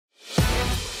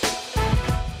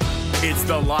It's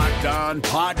the Locked On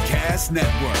Podcast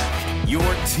Network, your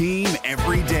team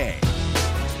every day.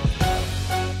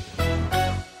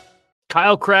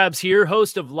 Kyle Krabs here,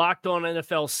 host of Locked On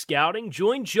NFL Scouting.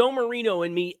 Join Joe Marino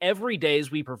and me every day as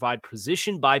we provide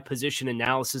position-by-position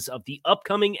analysis of the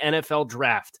upcoming NFL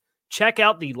Draft. Check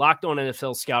out the Locked On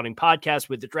NFL Scouting podcast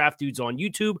with the Draft Dudes on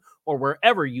YouTube or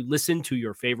wherever you listen to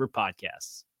your favorite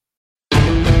podcasts.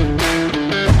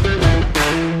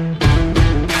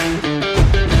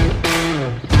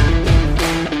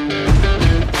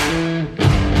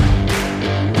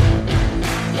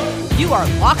 You are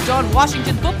Locked On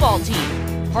Washington Football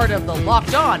Team, part of the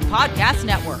Locked On Podcast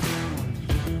Network.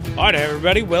 All right,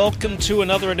 everybody, welcome to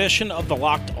another edition of the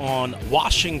Locked On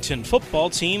Washington Football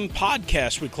Team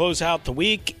podcast. We close out the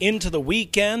week into the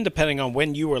weekend, depending on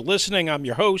when you are listening. I'm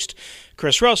your host,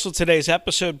 Chris Russell. Today's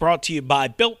episode brought to you by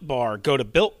Built Bar. Go to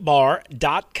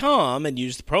BuiltBar.com and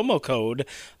use the promo code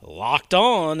Locked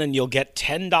On, and you'll get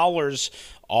 $10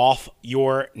 off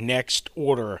your next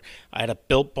order. I had a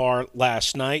Built Bar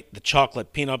last night, the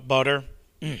chocolate peanut butter.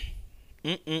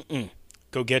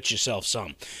 Go get yourself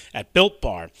some at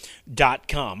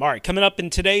BuiltBar.com. All right, coming up in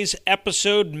today's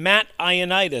episode, Matt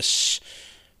Ioannidis,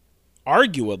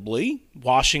 arguably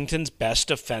Washington's best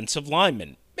offensive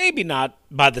lineman. Maybe not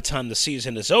by the time the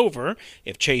season is over,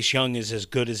 if Chase Young is as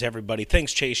good as everybody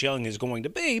thinks Chase Young is going to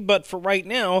be, but for right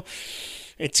now,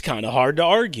 it's kind of hard to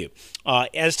argue.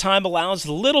 As time allows,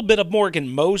 a little bit of Morgan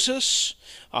Moses.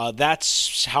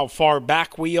 That's how far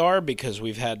back we are because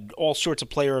we've had all sorts of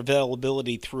player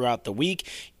availability throughout the week,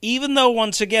 even though,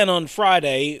 once again, on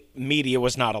Friday, media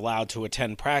was not allowed to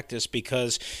attend practice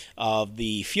because of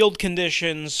the field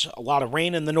conditions, a lot of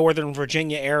rain in the Northern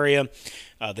Virginia area.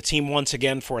 The team, once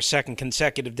again, for a second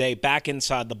consecutive day, back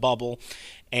inside the bubble.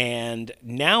 And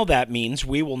now that means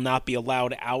we will not be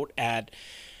allowed out at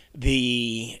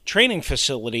the training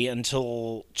facility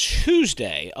until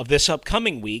Tuesday of this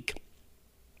upcoming week.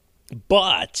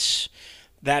 But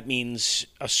that means,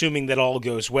 assuming that all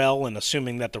goes well and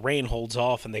assuming that the rain holds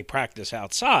off and they practice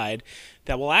outside,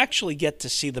 that we'll actually get to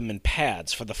see them in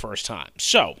pads for the first time.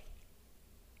 So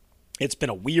it's been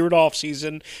a weird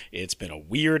offseason. It's been a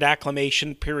weird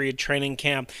acclimation period, training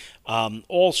camp,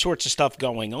 all sorts of stuff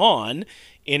going on.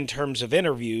 In terms of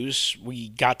interviews, we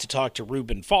got to talk to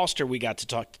Reuben Foster. We got to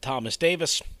talk to Thomas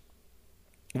Davis.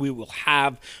 We will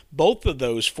have both of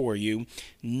those for you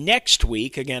next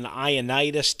week. Again,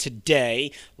 Ioannidis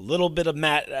today, a little bit of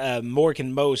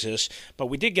Morgan Moses, but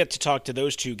we did get to talk to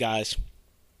those two guys.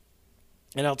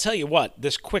 And I'll tell you what,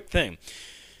 this quick thing.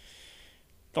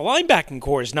 The linebacking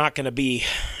core is not going to be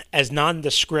as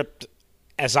nondescript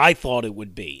as I thought it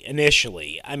would be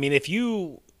initially. I mean, if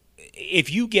you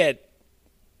get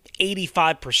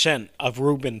 85% of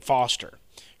Reuben Foster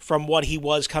from what he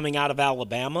was coming out of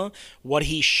Alabama, what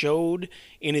he showed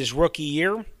in his rookie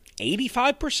year,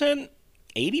 85%,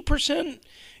 80%,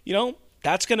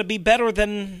 that's going to be better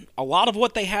than a lot of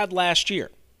what they had last year.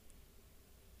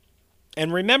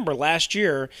 And remember, last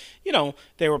year,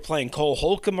 they were playing Cole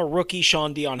Holcomb, a rookie,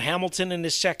 Sean Dion Hamilton in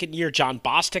his second year. John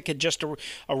Bostic had just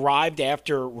arrived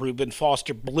after Reuben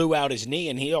Foster blew out his knee,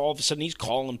 and all of a sudden he's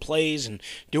calling plays and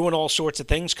doing all sorts of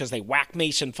things because they whacked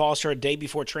Mason Foster a day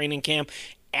before training camp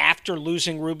after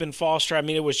losing Reuben Foster. I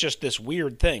mean, it was just this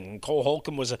weird thing. Cole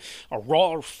Holcomb was a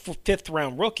raw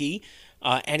fifth-round rookie,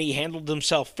 and he handled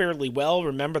himself fairly well.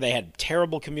 Remember, they had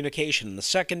terrible communication in the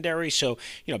secondary, so,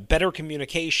 better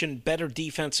communication, better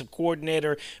defensive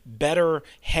coordinator, better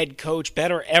head coach,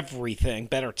 better everything,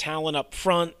 better talent up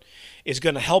front is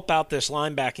going to help out this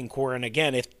linebacking core. And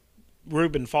again, if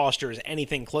Reuben Foster is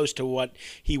anything close to what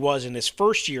he was in his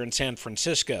first year in San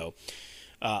Francisco,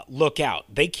 look out.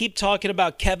 They keep talking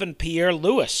about Kevin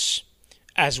Pierre-Louis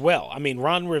as well. I mean,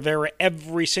 Ron Rivera,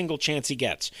 every single chance he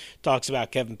gets, talks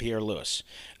about Kevin Pierre-Louis.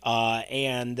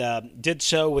 And did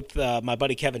so with my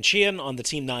buddy Kevin Sheehan on the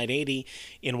Team 980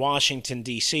 in Washington,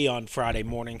 D.C. on Friday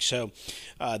morning. So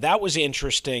that was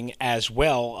interesting as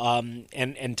well.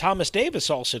 And Thomas Davis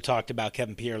also talked about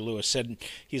Kevin Pierre-Louis, said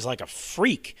he's like a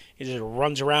freak. He just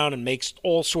runs around and makes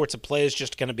all sorts of plays,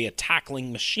 just going to be a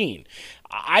tackling machine.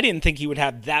 I didn't think he would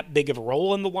have that big of a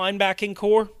role in the linebacking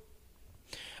core.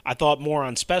 I thought more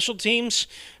on special teams,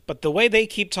 but the way they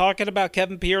keep talking about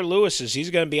Kevin Pierre-Louis is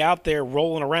he's going to be out there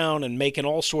rolling around and making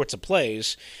all sorts of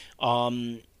plays.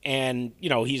 And,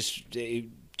 he's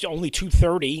only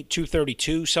 230,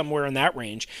 232, somewhere in that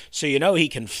range. So he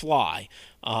can fly.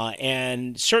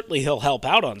 And certainly he'll help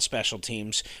out on special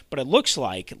teams, but it looks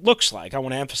like, I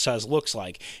want to emphasize looks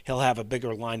like, he'll have a bigger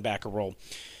linebacker role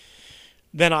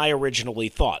than I originally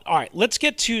thought. All right, let's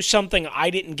get to something I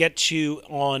didn't get to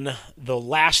on the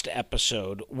last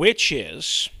episode, which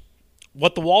is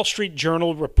what the Wall Street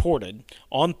Journal reported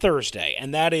on Thursday,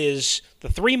 and that is the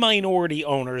 3 minority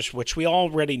owners, which we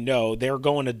already know, they're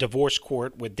going to divorce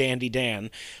court with Dandy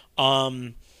Dan.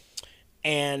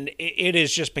 And it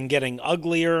has just been getting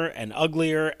uglier and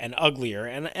uglier and uglier.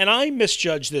 And I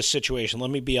misjudged this situation. Let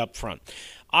me be upfront.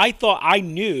 I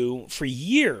knew for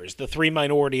years the 3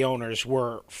 minority owners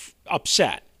were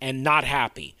upset and not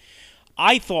happy.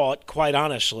 I thought, quite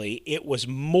honestly, it was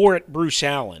more at Bruce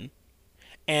Allen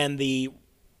and the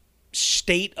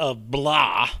state of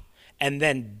blah and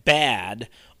then bad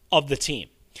of the team.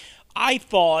 I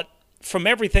thought, from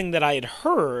everything that I had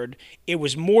heard, it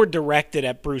was more directed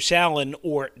at Bruce Allen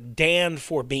or Dan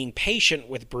for being patient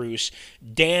with Bruce,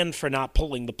 Dan for not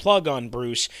pulling the plug on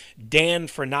Bruce, Dan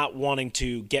for not wanting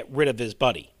to get rid of his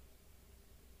buddy.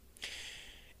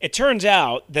 It turns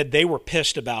out that they were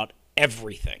pissed about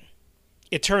everything.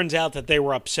 It turns out that they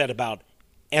were upset about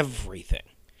everything.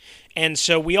 And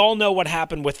so we all know what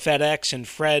happened with FedEx and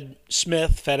Fred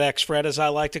Smith, FedEx Fred as I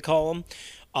like to call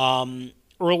him,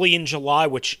 early in July,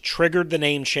 which triggered the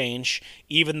name change,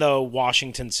 even though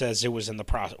Washington says it was in the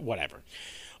process, whatever.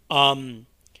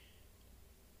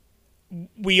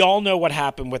 We all know what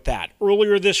happened with that.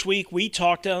 Earlier this week, we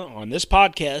talked on this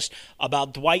podcast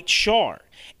about Dwight Schrute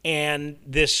and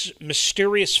this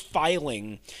mysterious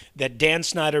filing that Dan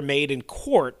Snyder made in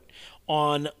court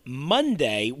on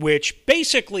Monday, which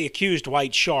basically accused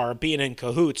Dwight Schrute of being in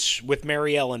cahoots with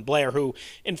Mary Ellen Blair, who,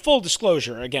 in full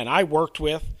disclosure, again, I worked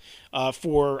with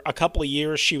for a couple of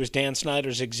years. She was Dan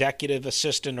Snyder's executive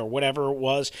assistant or whatever it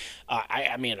was.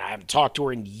 I mean, I haven't talked to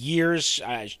her in years.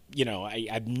 I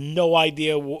have no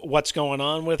idea what's going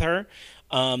on with her.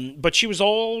 But she was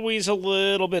always a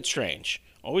little bit strange.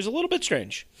 Always a little bit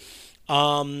strange.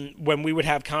 When we would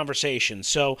have conversations.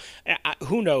 So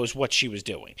who knows what she was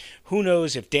doing? Who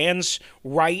knows if Dan's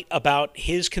right about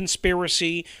his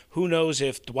conspiracy? Who knows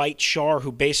if Dwight Schrute,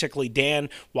 who basically Dan,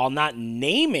 while not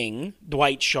naming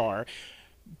Dwight Schrute,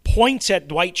 points at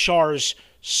Dwight Schrute's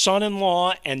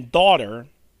son-in-law and daughter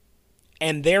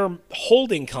and their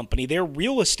holding company, their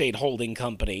real estate holding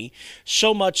company,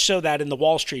 so much so that in the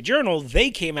Wall Street Journal, they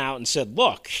came out and said,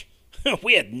 look,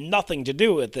 we had nothing to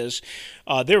do with this.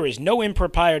 There is no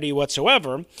impropriety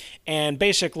whatsoever. And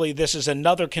basically, this is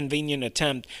another convenient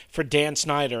attempt for Dan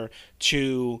Snyder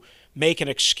to make an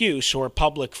excuse or a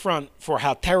public front for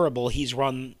how terrible he's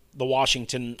run the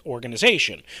Washington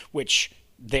organization, which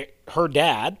her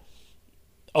dad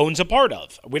owns a part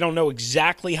of. We don't know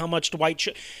exactly how much Dwight...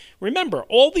 Remember,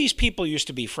 all these people used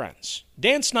to be friends.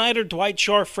 Dan Snyder, Dwight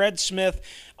Schrute, Fred Smith.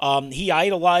 He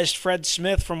idolized Fred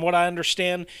Smith, from what I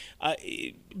understand.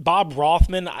 Bob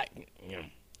Rothman. I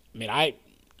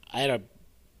had a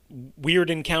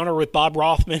weird encounter with Bob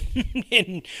Rothman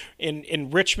in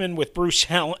Richmond with Bruce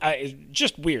Allen.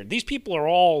 Just weird. These people are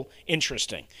all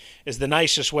interesting, is the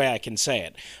nicest way I can say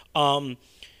it.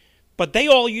 But they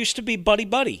all used to be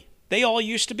buddy-buddy. They all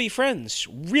used to be friends,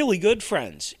 really good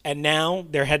friends, and now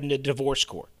they're heading to divorce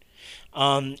court.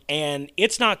 And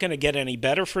it's not going to get any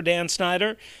better for Dan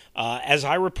Snyder. As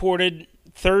I reported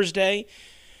Thursday,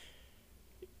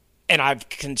 and I've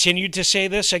continued to say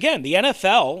this again, the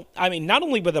NFL, I mean, not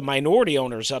only were the minority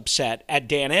owners upset at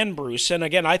Dan and Bruce, and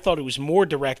again, I thought it was more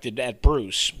directed at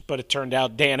Bruce, but it turned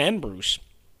out Dan and Bruce.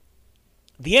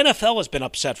 The NFL has been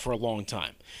upset for a long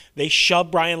time. They shoved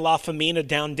Brian LaFemina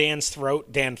down Dan's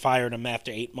throat. Dan fired him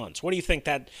after 8 months. What do you think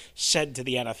that said to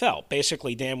the NFL?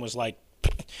 Basically, Dan was like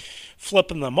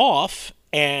flipping them off.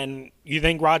 And you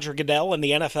think Roger Goodell and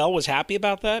the NFL was happy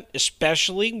about that?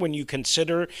 Especially when you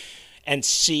consider and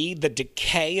see the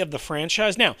decay of the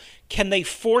franchise. Now, can they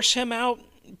force him out?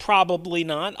 Probably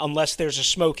not, unless there's a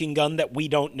smoking gun that we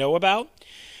don't know about.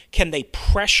 Can they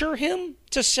pressure him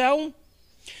to sell?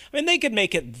 I mean, they could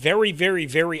make it very, very,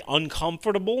 very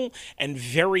uncomfortable and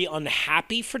very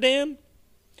unhappy for Dan,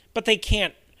 but they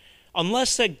can't,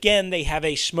 unless, again, they have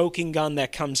a smoking gun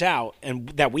that comes out and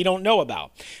that we don't know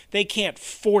about. They can't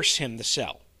force him to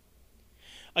sell.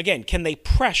 Again, can they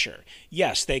pressure?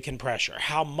 Yes, they can pressure.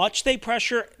 How much they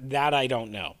pressure, that I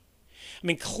don't know. I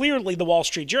mean, clearly the Wall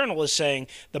Street Journal is saying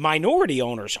the minority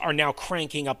owners are now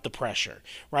cranking up the pressure,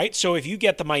 right? So if you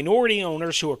get the minority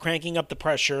owners who are cranking up the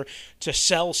pressure to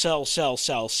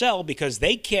sell because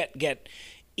they can't get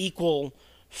equal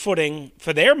footing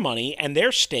for their money and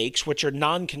their stakes, which are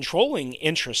non-controlling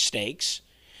interest stakes,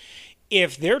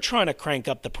 if they're trying to crank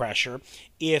up the pressure,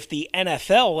 if the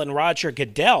NFL and Roger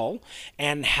Goodell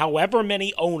and however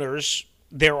many owners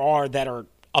there are that are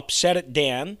upset at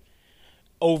Dan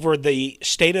over the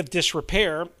state of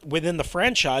disrepair within the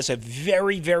franchise, a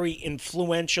very, very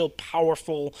influential,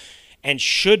 powerful, and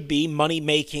should be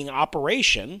money-making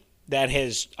operation, that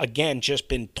has, again, just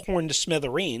been torn to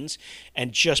smithereens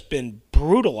and just been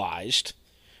brutalized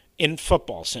in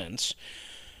football sense,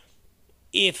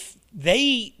 if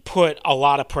they put a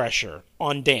lot of pressure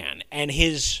on Dan and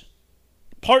his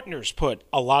partners put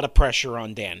a lot of pressure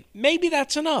on Dan, maybe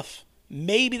that's enough.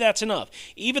 Maybe that's enough.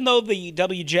 Even though the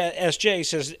WSJ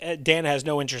says Dan has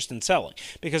no interest in selling.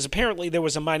 Because apparently there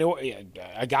was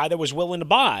a guy that was willing to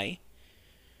buy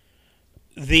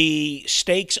the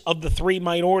stakes of the 3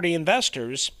 minority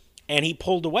investors, and he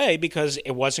pulled away because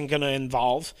it wasn't going to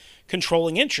involve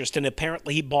controlling interest. And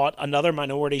apparently he bought another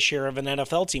minority share of an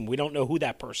NFL team. We don't know who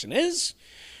that person is.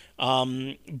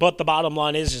 But the bottom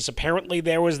line is apparently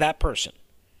there was that person.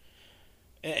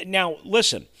 Now,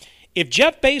 listen. If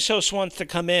Jeff Bezos wants to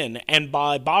come in and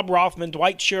buy Bob Rothman,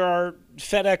 Dwight Schrute,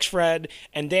 FedEx Fred,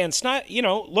 and Dan Snyder,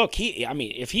 look,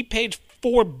 if he paid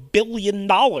 $4 billion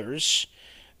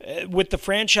with the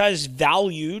franchise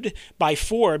valued by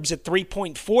Forbes at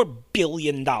 $3.4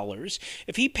 billion,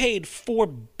 if he paid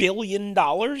 $4 billion,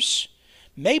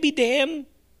 maybe Dan,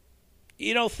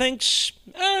 thinks,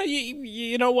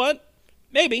 you know what?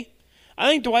 Maybe.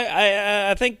 I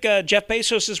think Jeff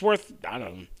Bezos is worth, I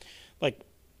don't know, like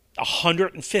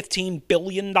 $115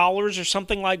 billion or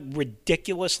something like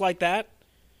ridiculous like that.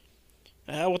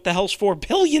 What the hell's $4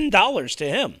 billion to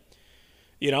him?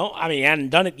 He hadn't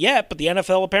done it yet, but the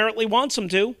NFL apparently wants him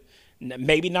to.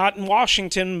 Maybe not in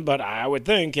Washington, but I would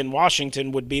think in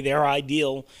Washington would be their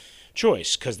ideal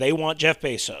choice because they want Jeff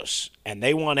Bezos and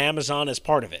they want Amazon as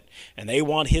part of it and they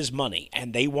want his money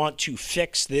and they want to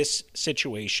fix this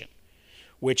situation,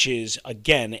 which is,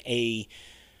 again,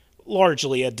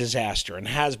 largely a disaster and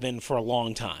has been for a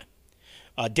long time.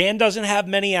 Dan doesn't have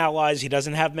many allies. He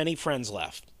doesn't have many friends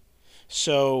left.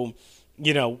 So,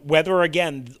 whether,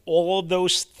 again, all of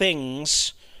those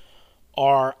things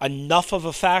are enough of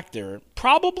a factor,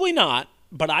 probably not,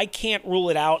 but I can't rule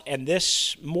it out. And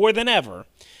this, more than ever,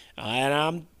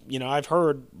 and I've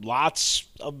heard lots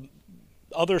of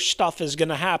other stuff is going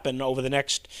to happen over the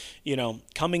next,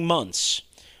 coming months.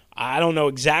 I don't know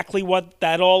exactly what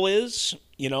that all is,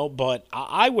 but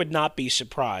I would not be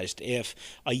surprised if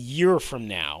a year from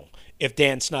now, if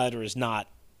Dan Snyder is not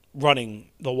running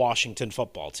the Washington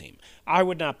football team. I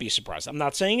would not be surprised. I'm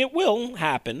not saying it will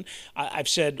happen. I've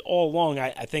said all along I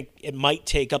think it might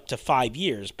take up to 5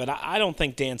 years, but I don't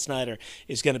think Dan Snyder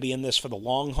is going to be in this for the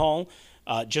long haul,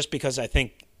 just because I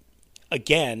think,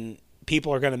 again,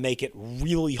 people are going to make it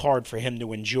really hard for him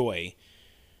to enjoy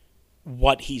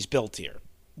what he's built here,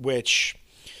 which,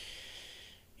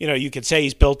 you could say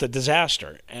he's built a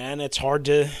disaster, and it's hard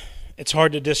to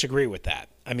disagree with that.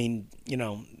 I mean,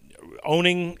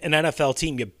 owning an NFL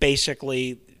team, you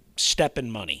basically step in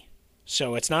money.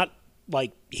 So it's not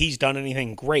like he's done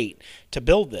anything great to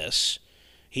build this.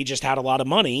 He just had a lot of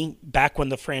money back when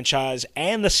the franchise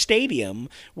and the stadium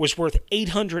was worth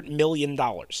 $800 million.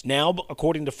 Now,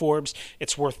 according to Forbes,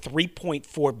 it's worth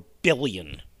 $3.4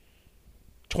 billion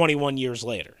 21 years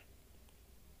later.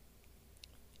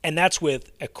 And that's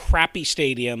with a crappy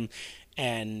stadium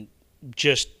and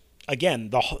just, again,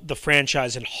 the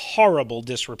franchise in horrible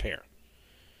disrepair.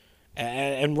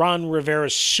 And Ron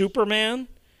Rivera's Superman,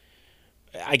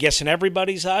 I guess in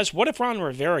everybody's eyes, what if Ron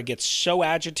Rivera gets so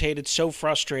agitated, so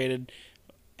frustrated,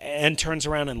 and turns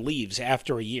around and leaves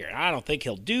after a year? I don't think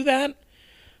he'll do that,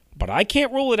 but I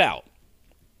can't rule it out.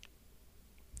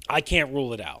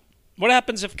 What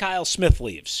happens if Kyle Smith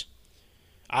leaves?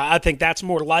 I think that's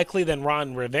more likely than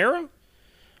Ron Rivera.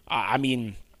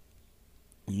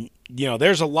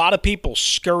 There's a lot of people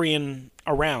scurrying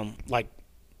around,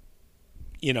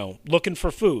 looking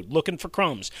for food, looking for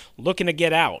crumbs, looking to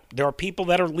get out. There are people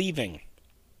that are leaving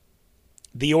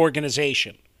the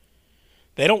organization.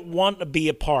 They don't want to be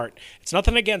a part. It's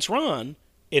nothing against Ron.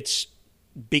 It's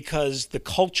because the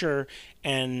culture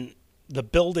and the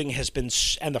building has been,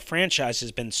 and the franchise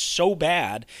has been so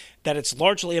bad that it's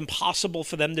largely impossible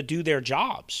for them to do their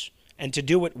jobs and to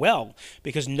do it well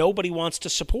because nobody wants to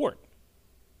support.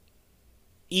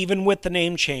 Even with the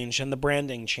name change and the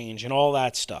branding change and all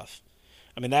that stuff.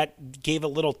 That gave a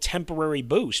little temporary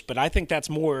boost, but I think that's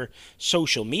more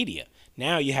social media.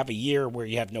 Now you have a year where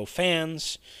you have no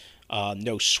fans,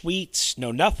 no suites,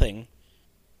 no nothing,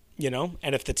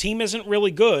 and if the team isn't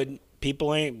really good,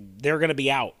 they're going to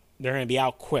be out. They're going to be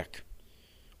out quick.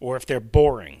 Or if they're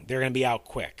boring, they're going to be out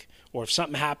quick. Or if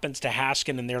something happens to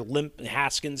Haskins and they're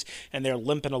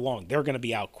limping along, they're going to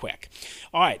be out quick.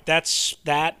 All right, that's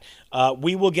that.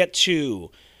 We will get to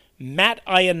Matt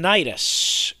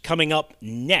Ioannidis coming up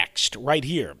next right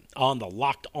here on the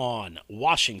Locked On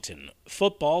Washington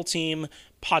Football Team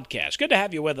podcast. Good to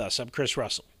have you with us. I'm Chris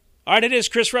Russell. All right, it is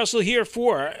Chris Russell here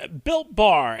for Built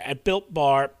Bar at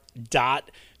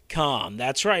BuiltBar.com.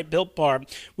 That's right, Built Bar.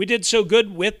 We did so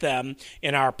good with them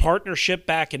in our partnership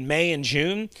back in May and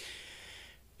June.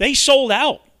 They sold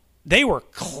out. They were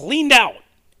cleaned out.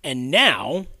 And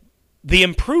now the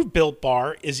improved Built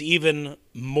Bar is even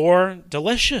more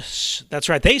delicious. That's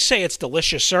right. They say it's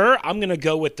delicious, sir. I'm going to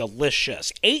go with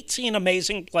delicious. 18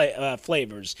 amazing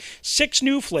flavors, 6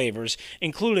 new flavors,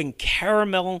 including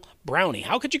caramel brownie.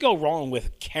 How could you go wrong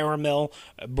with caramel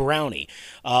brownie?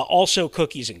 Also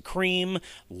cookies and cream,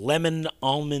 lemon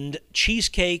almond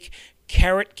cheesecake,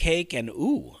 carrot cake, and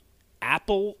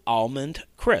apple almond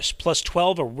crisp, plus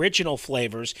 12 original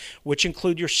flavors, which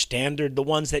include your standard, the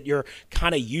ones that you're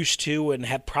kind of used to and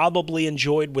have probably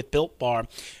enjoyed with Built Bar,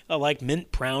 like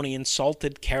mint brownie and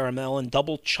salted caramel and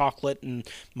double chocolate, and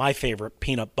my favorite,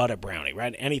 peanut butter brownie,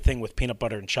 right? Anything with peanut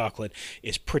butter and chocolate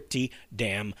is pretty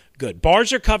damn good.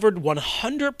 Bars are covered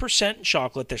 100% in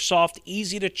chocolate. They're soft,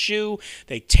 easy to chew.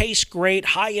 They taste great,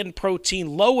 high in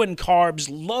protein, low in carbs,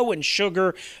 low in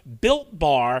sugar. Built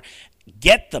Bar.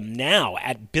 Get them now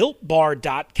at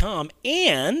BuiltBar.com.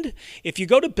 And if you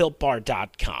go to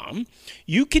BuiltBar.com,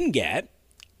 you can get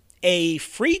a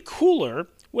free cooler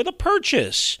with a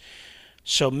purchase.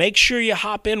 So make sure you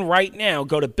hop in right now.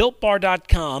 Go to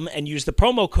BuiltBar.com and use the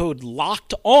promo code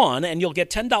LOCKEDON, and you'll get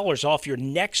 $10 off your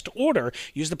next order.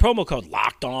 Use the promo code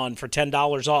LOCKEDON for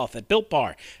 $10 off at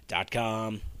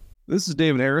BuiltBar.com. This is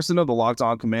David Harrison of the Locked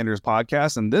On Commanders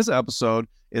podcast, and this episode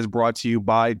is brought to you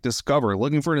by Discover.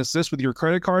 Looking for an assist with your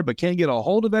credit card but can't get a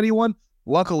hold of anyone?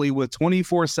 Luckily, with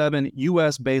 24/7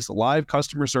 U.S.-based live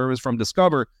customer service from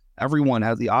Discover, everyone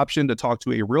has the option to talk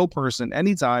to a real person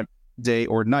anytime, day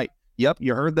or night. Yep,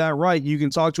 you heard that right. You can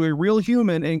talk to a real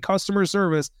human in customer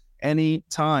service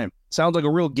anytime. Sounds like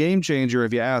a real game changer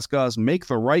if you ask us. Make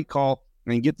the right call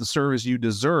and get the service you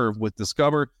deserve with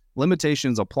Discover.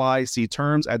 Limitations apply. See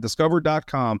terms at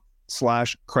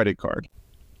discover.com/creditcard.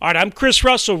 All right, I'm Chris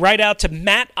Russell. Right out to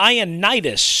Matt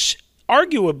Ioannidis,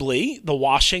 arguably the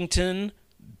Washington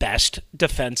best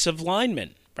defensive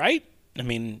lineman, right? I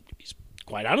mean,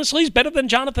 quite honestly, he's better than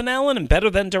Jonathan Allen and better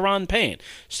than Daron Payne,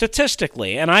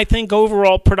 statistically, and I think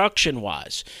overall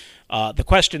production-wise. The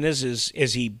question is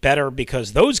he better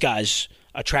because those guys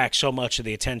attract so much of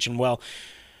the attention? Well,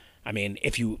 I mean,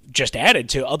 if you just added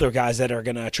to other guys that are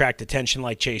going to attract attention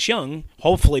like Chase Young,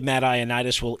 hopefully Matt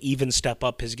Ioannidis will even step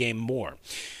up his game more.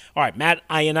 All right, Matt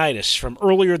Ioannidis from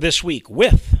earlier this week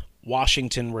with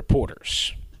Washington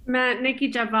reporters. Matt,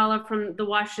 Nikki Javala from the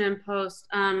Washington Post.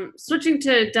 Switching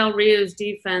to Del Rio's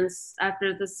defense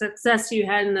after the success you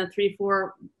had in the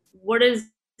 3-4, what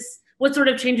sort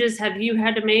of changes have you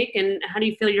had to make, and how do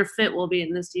you feel your fit will be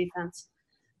in this defense?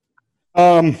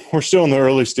 We're still in the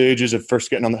early stages of first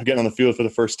getting on the field for the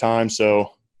first time,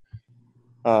 so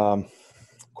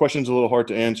question's a little hard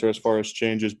to answer as far as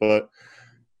changes, but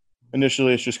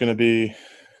initially it's just going to be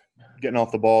getting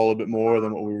off the ball a little bit more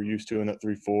than what we were used to in that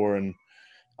 3-4, and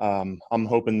I'm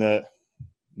hoping that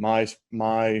my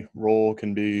role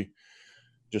can be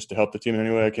just to help the team in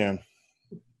any way I can.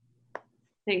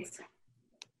 Thanks.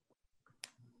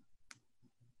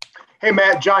 Hey,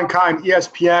 Matt, John Keim,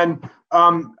 ESPN.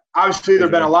 Obviously, there's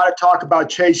been a lot of talk about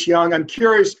Chase Young. I'm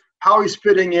curious how he's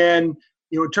fitting in,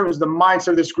 in terms of the mindset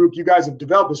of this group. You guys have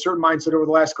developed a certain mindset over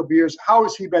the last couple of years. How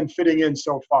has he been fitting in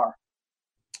so far?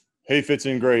 He fits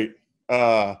in great.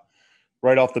 Right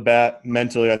off the bat,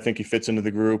 mentally, I think he fits into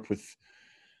the group with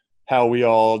how we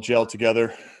all gel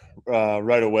together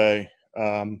right away.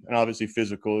 And obviously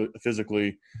physically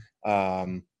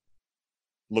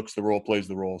looks the role, plays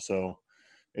the role. So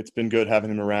it's been good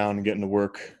having him around and getting to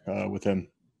work with him.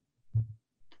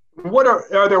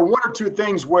 Are there one or two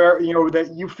things where,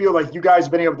 that you feel like you guys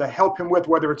have been able to help him with,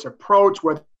 whether it's approach,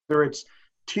 whether it's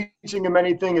teaching him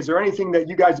anything? Is there anything that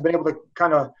you guys have been able to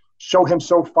kind of show him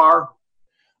so far?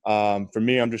 For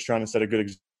me, I'm just trying to set a good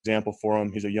example for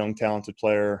him. He's a young, talented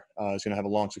player. He's going to have a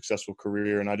long, successful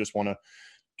career, and I just want to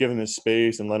give him his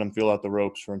space and let him feel out the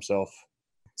ropes for himself.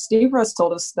 Steve Russ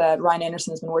told us that Ryan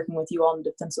Anderson has been working with you on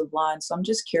the defensive line. So I'm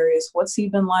just curious, what's he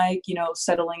been like,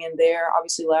 settling in there?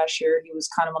 Obviously last year he was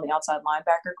kind of on the outside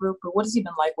linebacker group, but what has he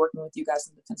been like working with you guys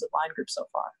in the defensive line group so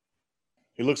far?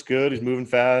 He looks good. He's moving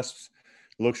fast.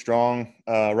 Looks strong.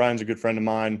 Ryan's a good friend of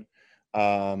mine.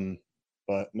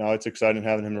 But no, it's exciting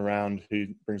having him around.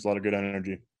 He brings a lot of good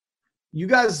energy. You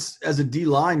guys as a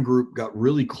D-line group got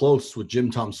really close with Jim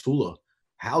Tomsula.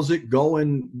 How's it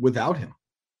going without him?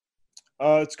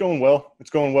 It's going well.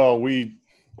 We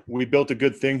built a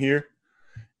good thing here,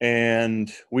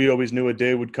 and we always knew a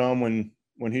day would come when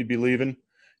he'd be leaving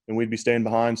and we'd be staying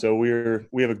behind. So we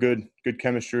have a good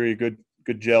chemistry, good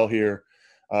gel here.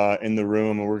 in the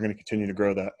room, and we're going to continue to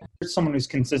grow that. Someone who's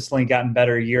consistently gotten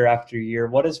better year after year,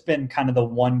 what has been kind of the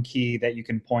one key that you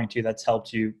can point to that's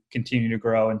helped you continue to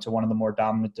grow into one of the more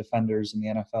dominant defenders in the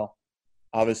NFL?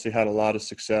 Obviously had a lot of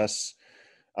success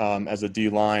as a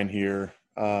D-line here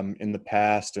in the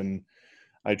past, and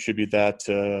I attribute that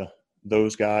to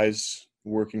those guys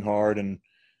working hard and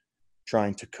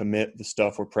trying to commit the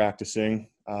stuff we're practicing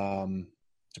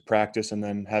to practice and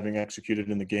then having executed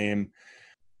in the game.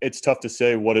 It's tough to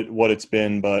say what it's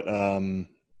been, but I'm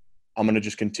going to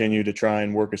just continue to try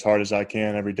and work as hard as I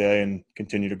can every day and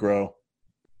continue to grow.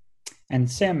 And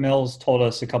Sam Mills told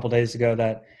us a couple days ago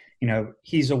that,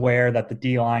 he's aware that the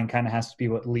D-line kind of has to be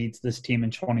what leads this team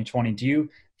in 2020. Do you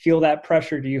feel that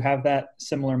pressure? Do you have that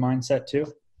similar mindset too?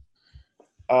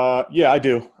 Yeah, I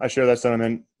do. I share that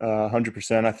sentiment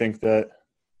 100%. I think that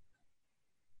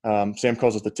Sam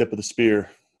calls it the tip of the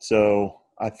spear. So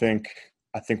I think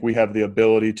we have the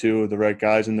ability the right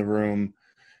guys in the room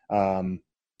to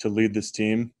lead this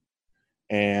team,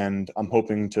 and I'm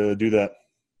hoping to do that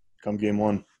come game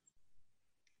one.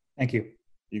 Thank you.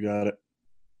 You got it.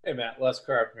 Hey, Matt, Les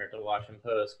Carpenter to the Washington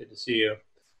Post. Good to see you.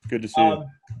 Good to see you.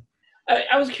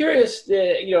 I was curious,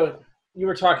 you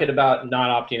were talking about not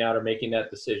opting out or making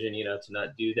that decision, to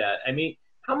not do that. I mean,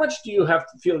 how much do you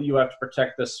feel you have to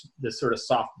protect this sort of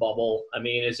soft bubble? I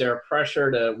mean, is there a pressure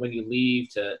to when you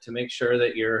leave to make sure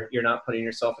that you're not putting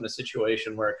yourself in a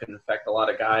situation where it can affect a lot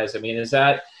of guys? I mean, is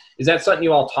that something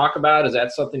you all talk about? Is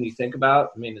that something you think about?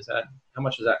 I mean, how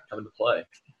much does that come into play?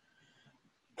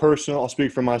 I'll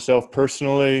speak for myself.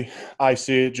 Personally, I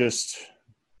see it just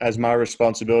as my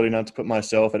responsibility not to put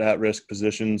myself at risk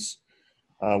positions,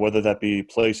 whether that be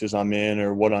places I'm in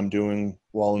or what I'm doing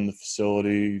while in the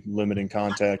facility, limiting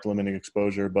contact, limiting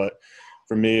exposure. But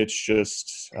for me, it's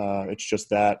just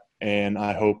that, and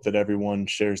I hope that everyone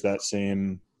shares that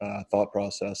same thought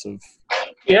process of.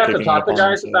 You have to talk to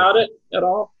guys about it at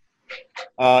all.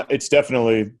 It's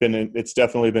definitely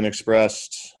been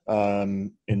expressed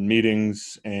in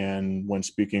meetings and when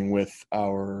speaking with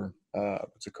our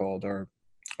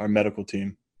our medical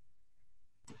team.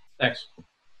 Thanks.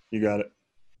 You got it.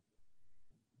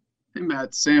 Hey,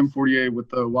 Matt, Sam Fortier with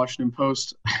the Washington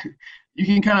Post. You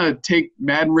can kind of take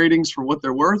Madden ratings for what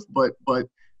they're worth, but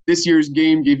this year's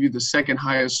game gave you the second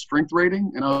highest strength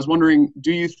rating. And I was wondering,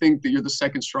 do you think that you're the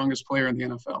second strongest player in the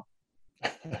NFL?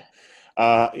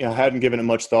 I hadn't given it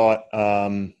much thought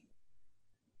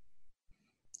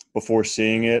before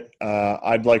seeing it.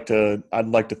 I'd like to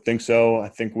think so. I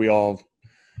think we all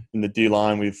in the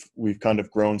D-line, we've kind of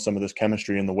grown some of this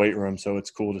chemistry in the weight room, so it's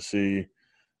cool to see.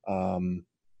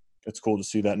 It's cool to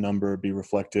see that number be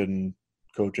reflected in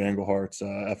Coach Englehart's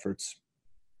efforts.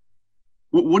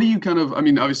 What do you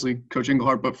obviously Coach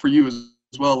Englehart, but for you as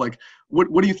well, like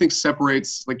what do you think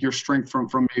separates like your strength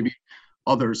from maybe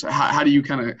others? How do you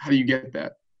get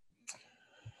that?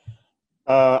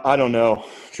 I don't know,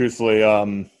 truthfully.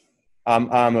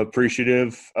 I'm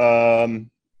appreciative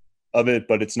of it,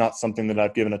 but it's not something that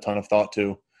I've given a ton of thought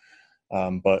to.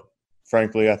 But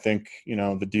frankly, I think,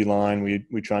 the D-line,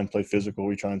 we try and play physical.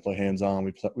 We try and play hands-on.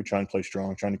 We try and play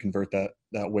strong, trying to convert that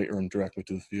weight room directly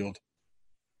to the field.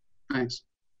 Thanks.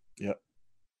 Yep.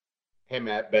 Hey,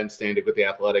 Matt, Ben Standig with The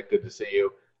Athletic. Good to see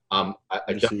you. I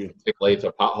jumped late,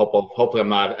 so hopefully I'm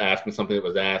not asking something that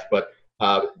was asked. But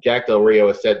Jack Del Rio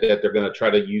has said that they're going to try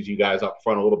to use you guys up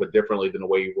front a little bit differently than the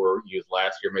way you were used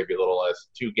last year, maybe a little less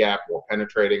two-gap, more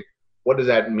penetrating. What does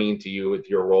that mean to you with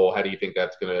your role? How do you think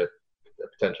that's going to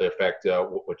potentially affect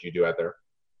what you do out there?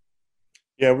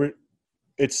 Yeah,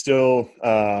 it's still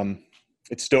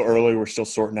early. We're still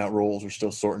sorting out roles. We're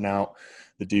still sorting out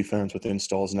the defense with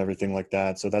installs and everything like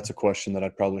that. So that's a question that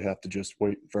I'd probably have to just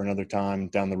wait for another time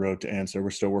down the road to answer.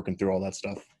 We're still working through all that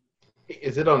stuff.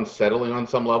 Is it unsettling on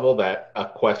some level that a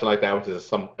question like that, which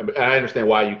is I understand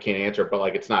why you can't answer it, but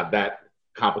like it's not that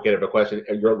complicated of a question.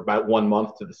 You're about 1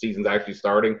 month to the season's actually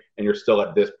starting, and you're still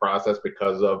at this process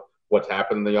because of what's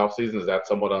happened in the offseason. Is that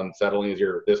somewhat unsettling as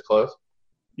you're this close?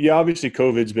 Yeah, obviously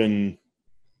COVID's been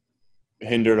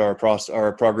hindered our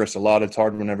progress a lot. It's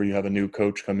hard whenever you have a new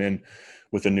coach come in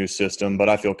with a new system, but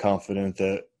I feel confident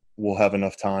that we'll have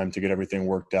enough time to get everything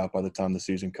worked out by the time the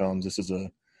season comes. This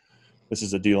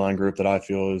is a D-line group that I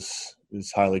feel is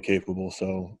highly capable,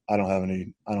 so I don't have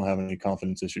any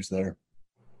confidence issues there.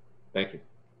 Thank you.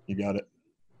 You got it.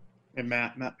 Hey,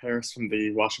 Matt Paris from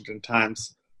the Washington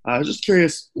Times. I was just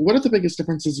curious, what are the biggest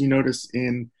differences you notice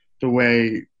in the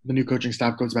way the new coaching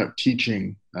staff goes about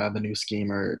teaching the new scheme?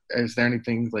 Or is there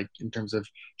anything like in terms of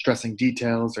stressing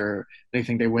details or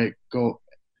anything the way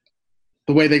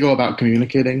they go about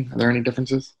communicating? Are there any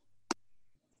differences?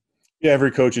 Yeah,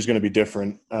 every coach is going to be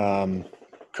different.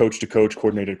 coach to coach,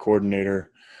 coordinator to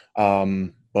coordinator.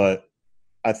 But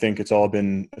I think it's all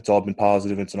been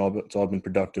positive. It's all been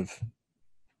productive.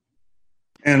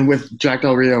 And with Jack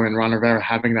Del Rio and Ron Rivera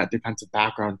having that defensive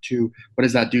background too, what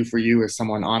does that do for you as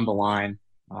someone on the line?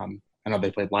 I know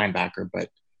they played linebacker, but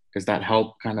does that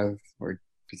help or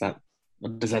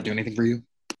does that do anything for you?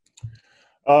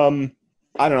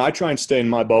 I don't know. I try and stay in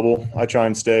my bubble. I try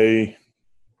and stay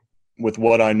with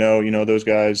what I know. Those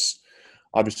guys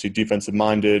obviously defensive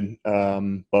minded,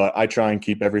 but I try and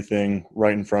keep everything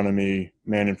right in front of me,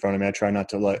 man in front of me. I try not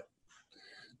to let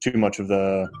too much of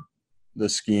the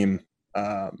scheme.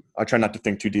 I try not to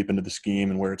think too deep into the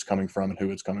scheme and where it's coming from and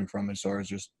who it's coming from, as far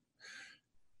as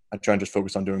I try and just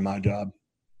focus on doing my job.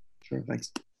 Sure,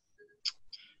 thanks.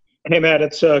 Hey, Matt,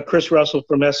 it's Chris Russell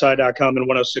from SI.com and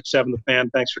 106.7 The Fan.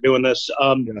 Thanks for doing this.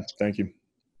 Thank you.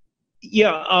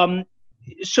 Yeah,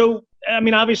 so,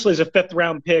 obviously as a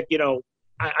fifth-round pick,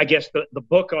 I guess the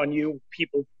book on you,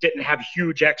 people didn't have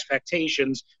huge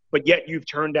expectations, but yet you've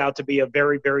turned out to be a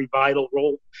very, very vital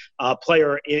role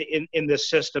player in this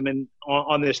system and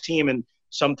on this team. And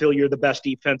some feel you're the best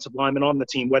defensive lineman on the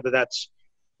team, whether that's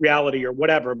reality or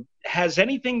whatever. Has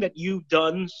anything that you've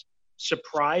done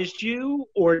surprised you,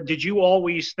 or did you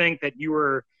always think that you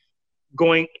were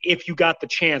going, if you got the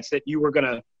chance, that you were going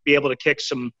to be able to kick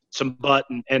some butt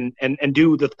and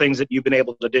do the things that you've been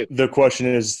able to do? The question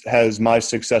is, has my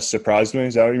success surprised me?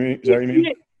 Is that what you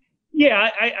mean? Yeah,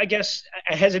 I guess,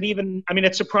 has it even –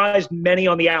 it surprised many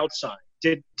on the outside.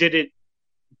 Did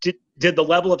the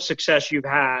level of success you've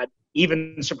had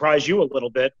even surprise you a little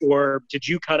bit, or did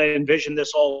you kind of envision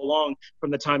this all along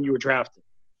from the time you were drafted?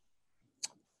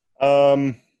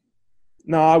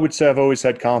 No, I would say I've always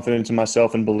had confidence in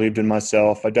myself and believed in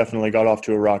myself. I definitely got off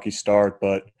to a rocky start,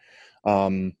 but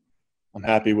I'm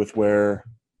happy with where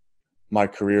my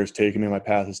career has taken me, my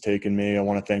path has taken me. I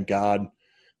want to thank God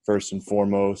first and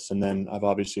foremost, and then I've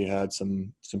obviously had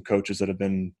some coaches that have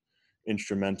been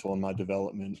instrumental in my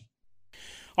development.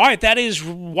 All right, that is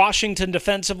Washington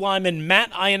defensive lineman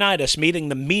Matt Ioannidis meeting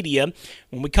the media.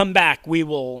 When we come back, we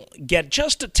will get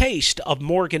just a taste of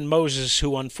Morgan Moses,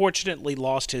 who unfortunately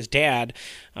lost his dad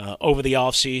over the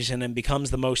offseason and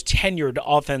becomes the most tenured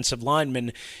offensive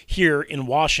lineman here in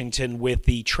Washington with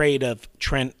the trade of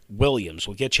Trent Williams.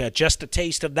 We'll get you just a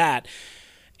taste of that,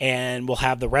 and we'll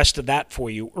have the rest of that for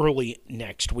you early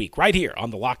next week, right here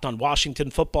on the Locked On Washington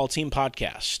Football Team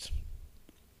podcast.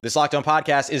 This Locked On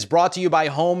podcast is brought to you by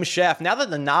Home Chef. Now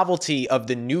that the novelty of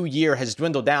the new year has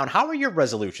dwindled down, how are your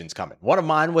resolutions coming? One of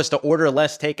mine was to order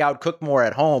less takeout, cook more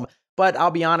at home, but I'll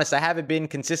be honest, I haven't been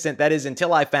consistent. That is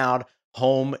until I found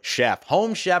Home Chef.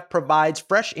 Home Chef provides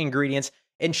fresh ingredients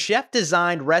and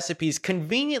chef-designed recipes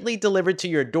conveniently delivered to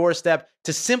your doorstep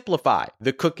to simplify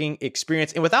the cooking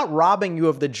experience and without robbing you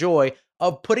of the joy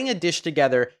of putting a dish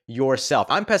together yourself.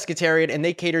 I'm pescatarian, and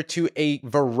they cater to a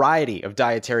variety of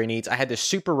dietary needs. I had this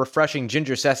super refreshing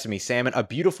ginger sesame salmon, a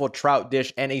beautiful trout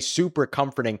dish, and a super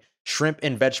comforting shrimp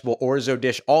and vegetable orzo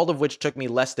dish, all of which took me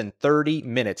less than 30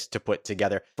 minutes to put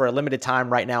together. For a limited time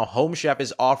right now, Home Chef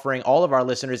is offering all of our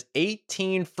listeners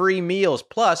 18 free meals,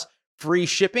 plus free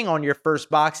shipping on your first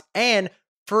box, and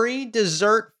free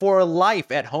dessert for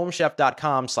life at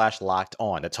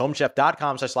homechef.com/lockedon. That's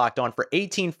homechef.com/lockedon for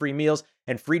 18 free meals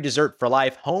and free dessert for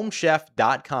life.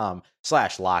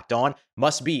 Homechef.com/lockedon.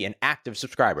 Must be an active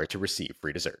subscriber to receive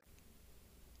free dessert.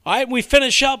 All right, we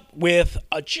finish up with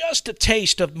just a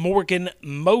taste of Morgan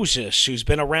Moses, who's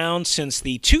been around since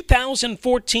the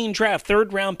 2014 draft,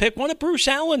 third-round pick, one of Bruce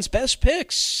Allen's best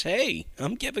picks. Hey,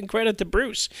 I'm giving credit to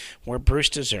Bruce, where Bruce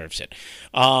deserves it.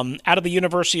 Out of the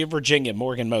University of Virginia,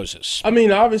 Morgan Moses.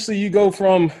 Obviously, you go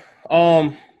from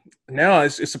now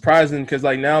it's surprising because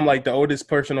now I'm the oldest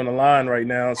person on the line right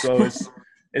now, so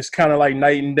it's kind of like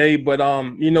night and day. But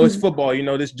it's football.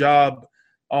 This job.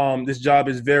 This job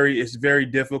is very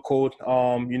difficult.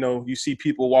 You see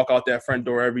people walk out that front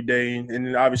door every day,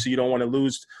 and obviously you don't want to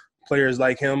lose players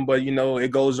like him, but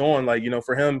it goes on.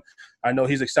 For him, I know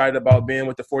he's excited about being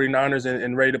with the 49ers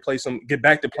and ready to get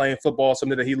back to playing football,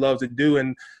 something that he loves to do.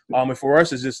 And for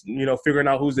us, it's just figuring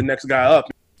out who's the next guy up.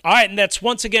 All right, and that's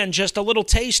once again just a little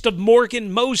taste of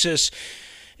Morgan Moses,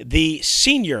 the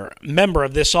senior member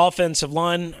of this offensive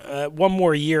line, one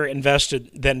more year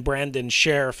invested than Brandon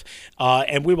Sheriff,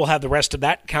 and we will have the rest of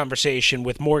that conversation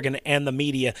with Morgan and the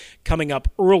media coming up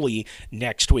early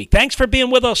next week. Thanks for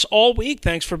being with us all week.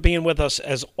 Thanks for being with us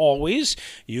as always.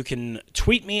 You can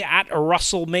tweet me at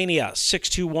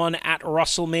RussellMania621, at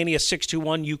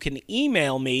RussellMania621. You can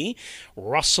email me,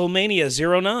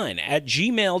 RussellMania09 at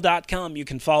gmail.com. You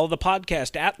can follow the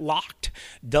podcast at Locked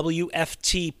Locked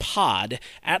WFT Pod,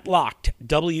 at Locked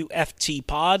WFT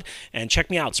Pod. And check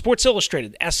me out, Sports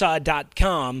Illustrated,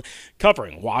 SI.com,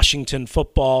 covering Washington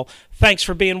football. Thanks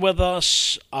for being with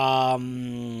us.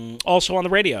 Also on the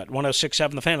radio at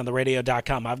 106.7 The Fan on the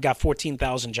radio.com. I've got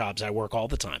 14,000 jobs. I work all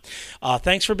the time.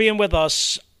 Thanks for being with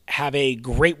us. Have a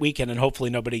great weekend, and hopefully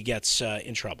nobody gets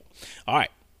in trouble. All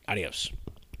right. Adios.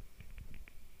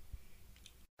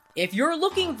 If you're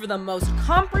looking for the most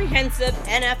comprehensive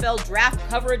NFL draft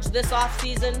coverage this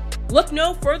offseason, look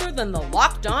no further than the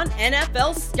Locked On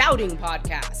NFL Scouting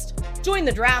Podcast. Join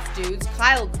the draft dudes,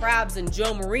 Kyle Krabs and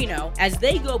Joe Marino, as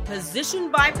they go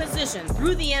position by position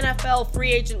through the NFL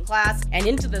free agent class and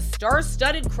into the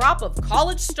star-studded crop of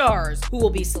college stars who will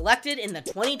be selected in the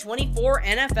 2024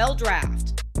 NFL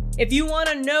Draft. If you want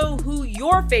to know who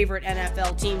your favorite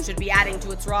NFL team should be adding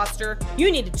to its roster, you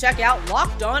need to check out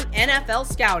Locked On NFL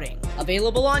Scouting,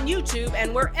 available on YouTube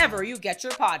and wherever you get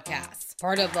your podcasts.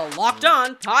 Part of the Locked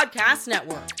On Podcast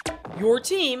Network, your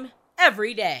team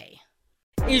every day.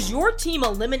 Is your team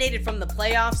eliminated from the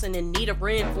playoffs and in need of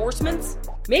reinforcements?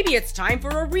 Maybe it's time for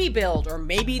a rebuild, or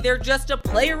maybe they're just a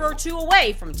player or two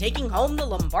away from taking home the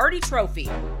Lombardi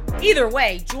Trophy. Either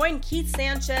way, join Keith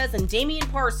Sanchez and Damian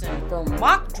Parson for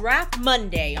Mock Draft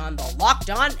Monday on the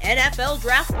Locked On NFL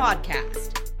Draft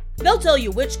Podcast. They'll tell you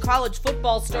which college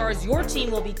football stars your team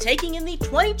will be taking in the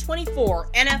 2024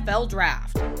 NFL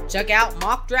Draft. Check out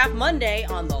Mock Draft Monday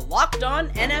on the Locked On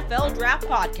NFL Draft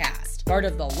Podcast, part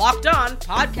of the Locked On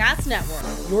Podcast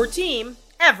Network, your team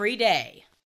every day.